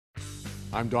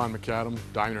I'm Don Macadam,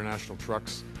 Dime International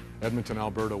Trucks, Edmonton,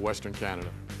 Alberta, Western Canada.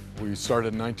 We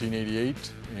started in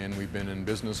 1988 and we've been in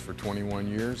business for 21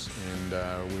 years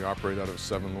and we operate out of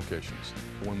 7 locations.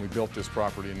 When we built this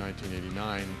property in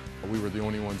 1989, we were the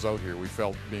only ones out here. We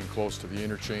felt, being close to the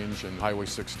interchange and Highway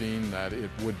 16, that it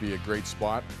would be a great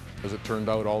spot. As it turned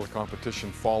out, all the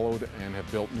competition followed and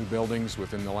have built new buildings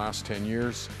within the last 10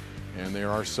 years. And there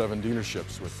are 7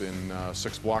 dealerships within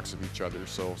 6 blocks of each other.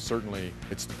 So certainly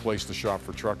it's the place to shop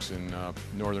for trucks in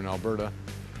northern Alberta.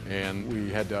 And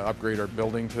we had to upgrade our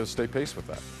building to stay pace with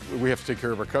that. We have to take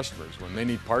care of our customers. When they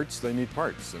need parts, they need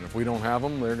parts. And if we don't have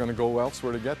them, they're going to go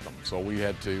elsewhere to get them. So we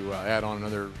had to add on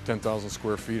another 10,000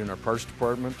 square feet in our parts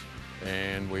department.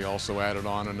 And we also added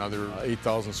on another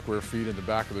 8,000 square feet in the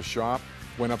back of the shop.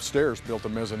 Went upstairs, built a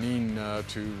mezzanine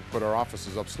to put our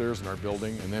offices upstairs in our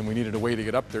building, and then we needed a way to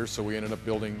get up there, so we ended up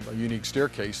building a unique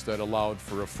staircase that allowed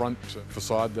for a front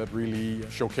facade that really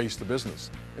showcased the business.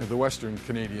 The Western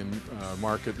Canadian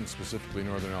market, and specifically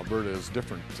Northern Alberta, is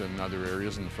different than other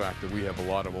areas in the fact that we have a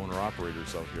lot of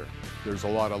owner-operators out here. There's a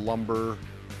lot of lumber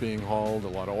being hauled, a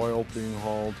lot of oil being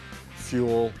hauled,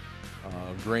 fuel,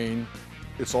 grain.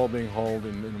 It's all being hauled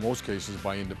in most cases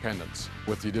by independents.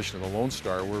 With the addition of the Lone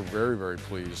Star, we're very, very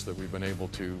pleased that we've been able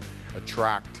to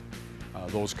attract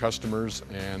those customers,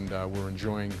 and we're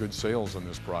enjoying good sales on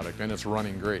this product, and it's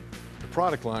running great. The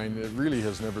product line, it really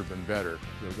has never been better.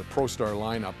 The ProStar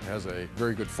lineup has a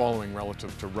very good following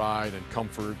relative to ride and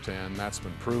comfort, and that's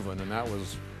been proven, and that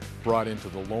was brought into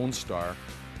the Lone Star.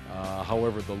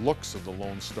 However, the looks of the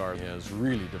Lone Star has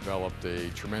really developed a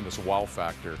tremendous wow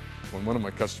factor. When one of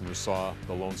my customers saw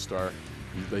the Lone Star,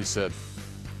 they said,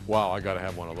 wow, I got to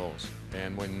have one of those.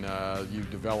 And when you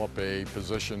develop a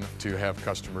position to have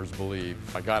customers believe,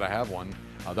 I got to have one,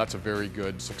 that's a very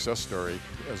good success story.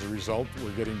 As a result,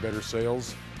 we're getting better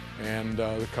sales and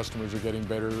the customers are getting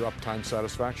better uptime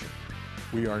satisfaction.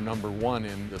 We are #1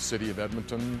 in the City of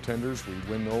Edmonton tenders. We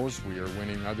win those. We are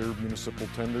winning other municipal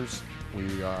tenders.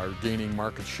 We are gaining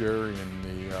market share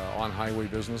in the on-highway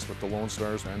business with the Lone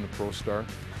Stars and the ProStar.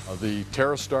 The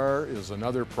TerraStar is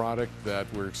another product that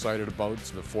we're excited about.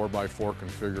 The 4x4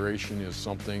 configuration is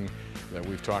something that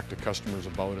we've talked to customers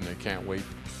about, and they can't wait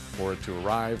for it to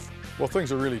arrive. Well,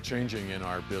 things are really changing in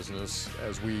our business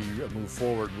as we move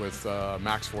forward with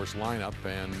MaxForce lineup,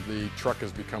 and the truck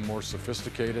has become more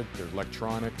sophisticated. There's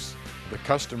electronics. The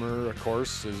customer, of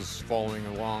course, is following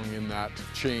along in that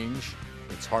change.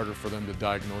 It's harder for them to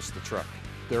diagnose the truck.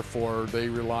 Therefore, they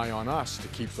rely on us to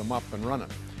keep them up and running.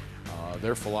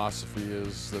 Their philosophy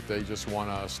is that they just want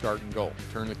to start and go,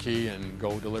 turn the key and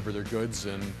go deliver their goods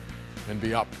and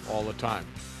be up all the time.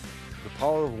 The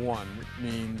power of one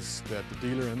means that the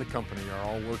dealer and the company are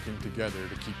all working together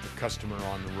to keep the customer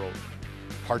on the road.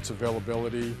 Parts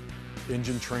availability,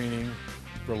 engine training,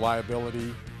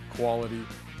 reliability, quality,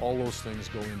 all those things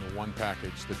go into one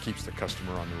package that keeps the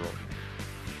customer on the road.